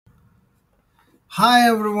Hi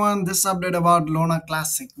everyone, this update about Luna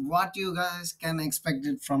Classic. What you guys can expect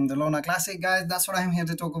it from the Luna Classic, guys. That's what I'm here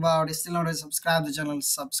to talk about. If still not to subscribe the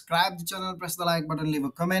channel, press the like button, leave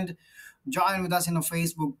a comment. Join with us in a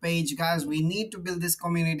Facebook page, guys. We need to build this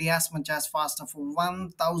community as much as faster for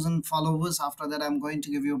 1,000 followers. After that, I'm going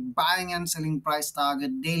to give you buying and selling price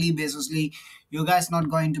target daily basisly. You guys not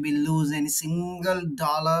going to be lose any single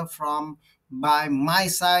dollar from by my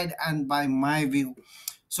side and by my view.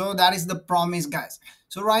 So that is the promise, guys.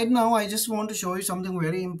 So right now I just want to show you something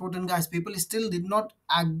very important, guys. People still did not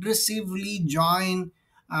aggressively join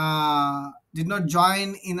in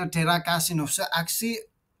a Terra Casino. So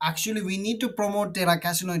actually we need to promote Terra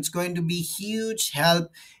Casino. It's going to be huge help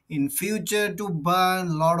in future to burn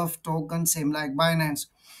a lot of tokens, same like Binance.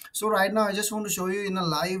 So right now I just want to show you in a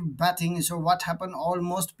live betting. So what happened,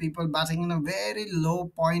 almost people betting in a very low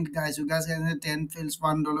point, guys. You guys can say 10 fills,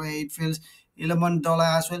 $1, 8 fills,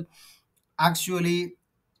 $11 as well. Actually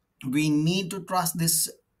we need to trust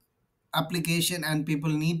this application, and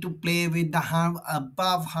people need to play with the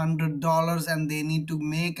above $100, and they need to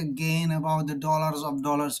make a gain about the dollars of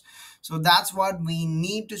dollars. So that's what we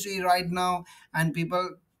need to see right now. And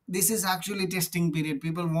people, this is actually testing period.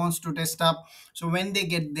 People wants to test up. So when they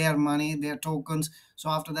get their money, their tokens, so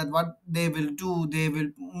after that what they will do, they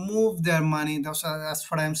will move their money. That's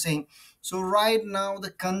what I'm saying. So right now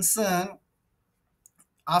the concern,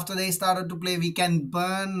 after they started to play, we can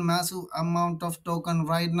burn massive amount of token.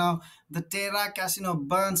 Right now the Terra Casino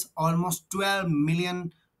burns almost 12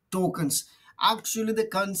 million tokens. Actually the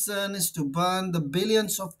concern is to burn the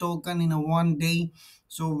billions of token in a one day.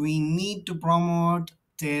 So we need to promote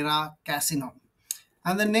Terra Casino.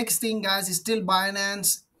 And the next thing, guys, is still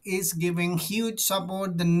Binance is giving huge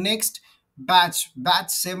support. The next batch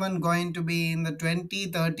 7 going to be in the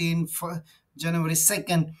 2013 for January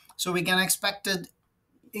 2nd. So we can expect it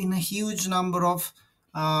in a huge number of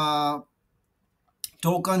uh,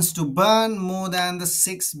 tokens to burn more than the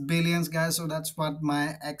 6 billions, guys. So that's what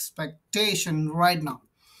my expectation right now.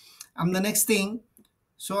 And the next thing,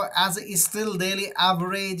 so as it is still daily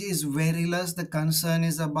average is very less, the concern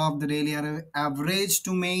is above the daily average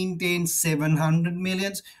to maintain 700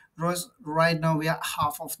 millions. Right now we are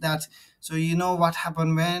half of that. So you know what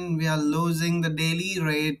happened when we are losing the daily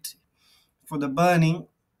rate for the burning,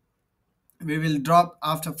 we will drop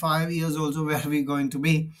after 5 years also. Where we going to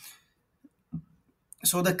be?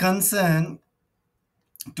 So the concern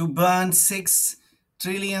to burn 6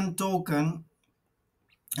 trillion token,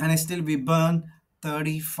 and still we burn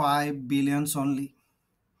 35 billions only.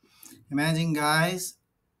 Imagine, guys,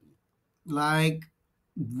 like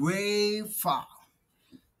way far.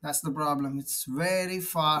 That's the problem. It's very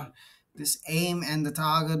far, this aim and the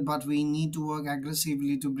target, but we need to work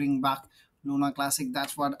aggressively to bring back Luna Classic.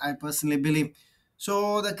 That's what I personally believe.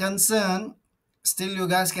 So the concern, still you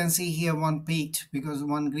guys can see here one peaked because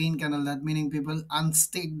one green candle, that meaning people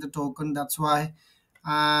unstick the token. That's why.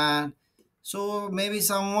 And so maybe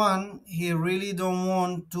someone he really don't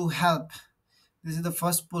want to help. This is the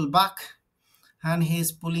first pullback, and he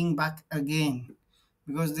is pulling back again,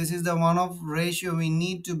 because this is the one of ratio we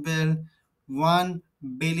need to build 1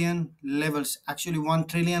 billion levels, actually 1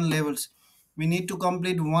 trillion levels. We need to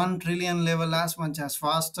complete 1 trillion level as much as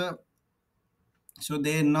faster. So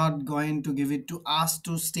they're not going to give it to us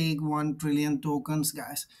to stake 1 trillion tokens,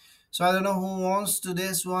 guys. So I don't know who wants to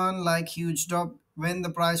this one, like huge drop. When the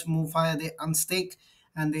price move higher, they unstake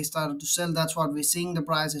and they started to sell. That's what we're seeing. The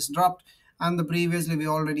price is dropped, and the previously we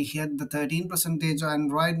already hit the 13 percentage,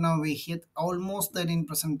 and right now we hit almost 13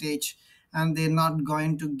 percentage, and they're not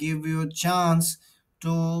going to give you a chance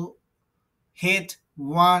to hit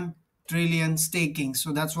 1 trillion staking.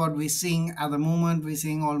 So that's what we're seeing at the moment. We're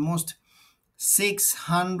seeing almost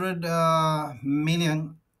 600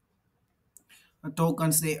 million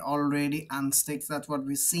tokens they already unstaked. That's what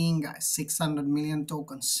we're seeing, guys. 600 million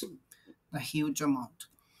tokens, a huge amount.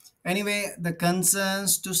 Anyway, the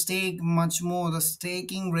concerns to stake much more. The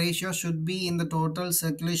staking ratio should be in the total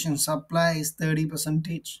circulation. Supply is 30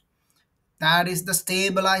 percentage. That is the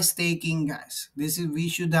stabilized staking, guys. This is, we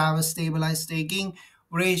should have a stabilized staking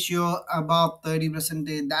ratio above 30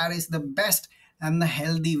 percentage. That is the best and the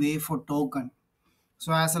healthy way for token.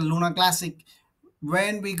 So as a Luna Classic,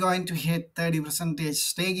 when we going to hit 30 percentage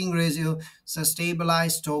staking ratio, so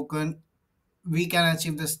stabilized token, we can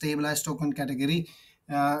achieve the stabilized token category,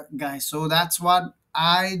 guys. So that's what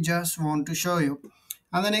I just want to show you.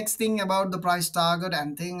 And the next thing about the price target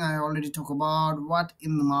and thing I already talk about what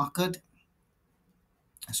in the market.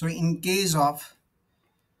 So in case of,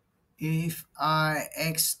 if I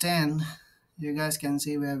extend, you guys can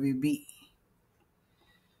see where we be.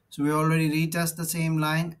 So we already retest the same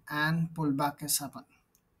line and pullback has happened.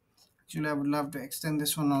 Actually, I would love to extend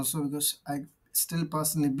this one also because I still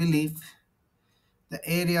personally believe the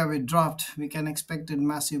area we dropped, we can expect a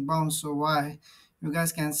massive bounce. So why? You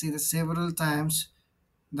guys can see the several times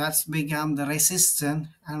that's become the resistance,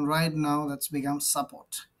 and right now that's become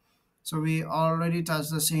support. So we already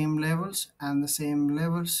touched the same levels and the same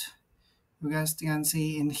levels. You guys can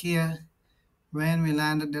see in here when we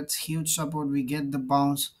landed that huge support, we get the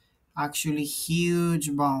bounce, actually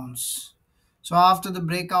huge bounce. So after the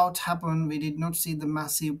breakout happened, we did not see the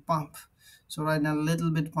massive pump. So right now, little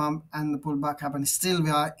bit pump and the pullback happened. Still, we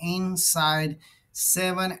are inside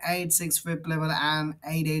 786 fib level and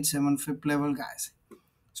 887 fib level, guys.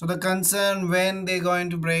 So the concern when they're going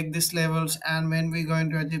to break these levels and when we're going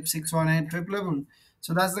to achieve 618 fib level.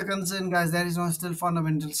 So that's the concern, guys. There is no still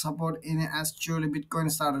fundamental support in it as surely Bitcoin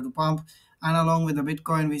started to pump. And along with the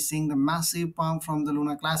Bitcoin, we're seeing the massive pump from the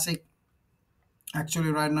Luna Classic.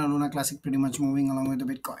 Actually, right now, Luna Classic pretty much moving along with the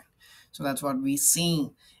Bitcoin. So that's what we see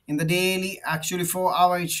in the daily. Actually, 4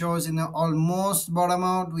 hour it shows in the almost bottom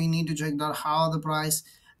out. We need to check out how the price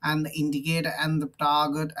and the indicator and the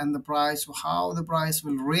target and the price, how the price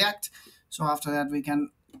will react. So after that, we can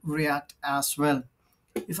react as well.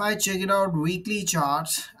 If I check it out, weekly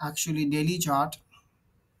charts, actually daily chart,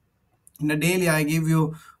 in the daily I give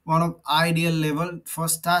you one of ideal level,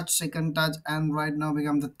 first touch, second touch, and right now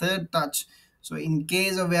become the third touch. So in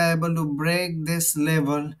case of we are able to break this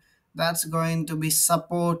level, that's going to be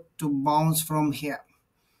support to bounce from here.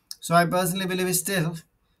 So I personally believe still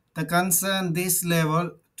the concern this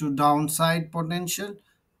level to downside potential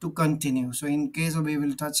to continue. So in case of we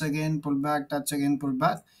will touch again, pull back, touch again, pull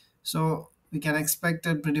back, so we can expect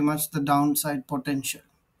it pretty much the downside potential.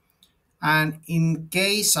 And in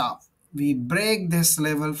case of we break this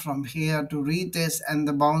level from here to retest and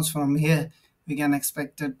the bounce from here, we can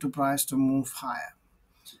expect it to price to move higher.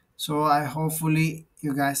 So I hopefully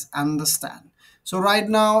you guys understand. So right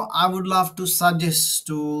now I would love to suggest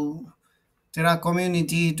to Terra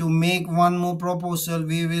community to make one more proposal.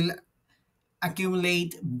 We will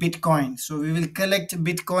accumulate Bitcoin. So we will collect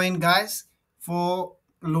Bitcoin, guys, for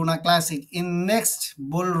Luna Classic. In next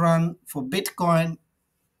bull run for Bitcoin,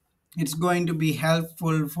 it's going to be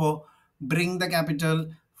helpful for bring the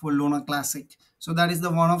capital for Luna Classic. So that is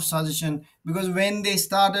the one of suggestion, because when they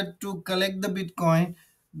started to collect the Bitcoin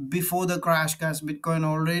before the crash, guys, Bitcoin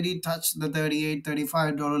already touched the 38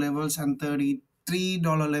 $35 levels and $33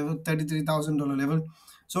 level, $33,000 level.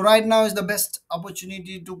 So right now is the best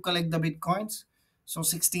opportunity to collect the Bitcoins. So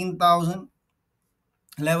 16,000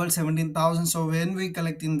 level, 17,000. So when we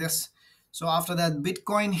collecting this, so after that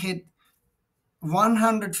Bitcoin hit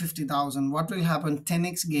 150,000, what will happen?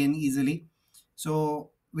 10x gain easily.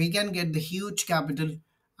 So we can get the huge capital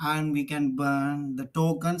and we can burn the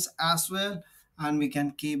tokens as well, and we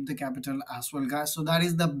can keep the capital as well, guys. So that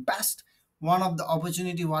is the best one of the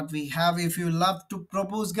opportunity what we have. If you love to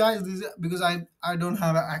propose, guys, this because I don't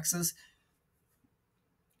have access.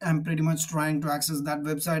 I'm pretty much trying to access that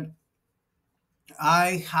website.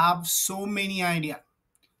 I have so many idea.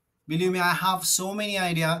 Believe me, I have so many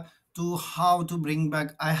idea to how to bring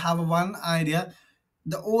back. I have one idea.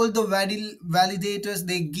 The all the validators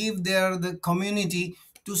they give their the community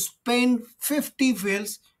to spend 50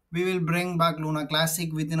 fields. We will bring back Luna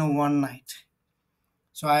Classic within a one night.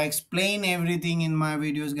 So I explain everything in my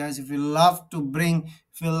videos, guys. If you love to bring,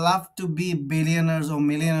 if you love to be billionaires or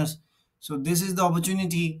millionaires, so this is the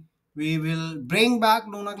opportunity. We will bring back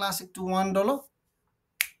Luna Classic to $1.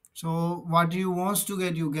 So what you wants to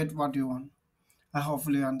get, you get what you want. I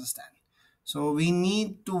hopefully understand. So we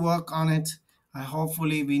need to work on it. I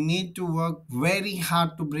hopefully we need to work very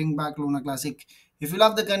hard to bring back Luna Classic. If you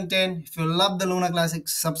love the content, if you love the Luna Classic,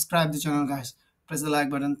 subscribe the channel, guys. Press the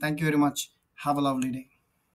like button. Thank you very much. Have a lovely day.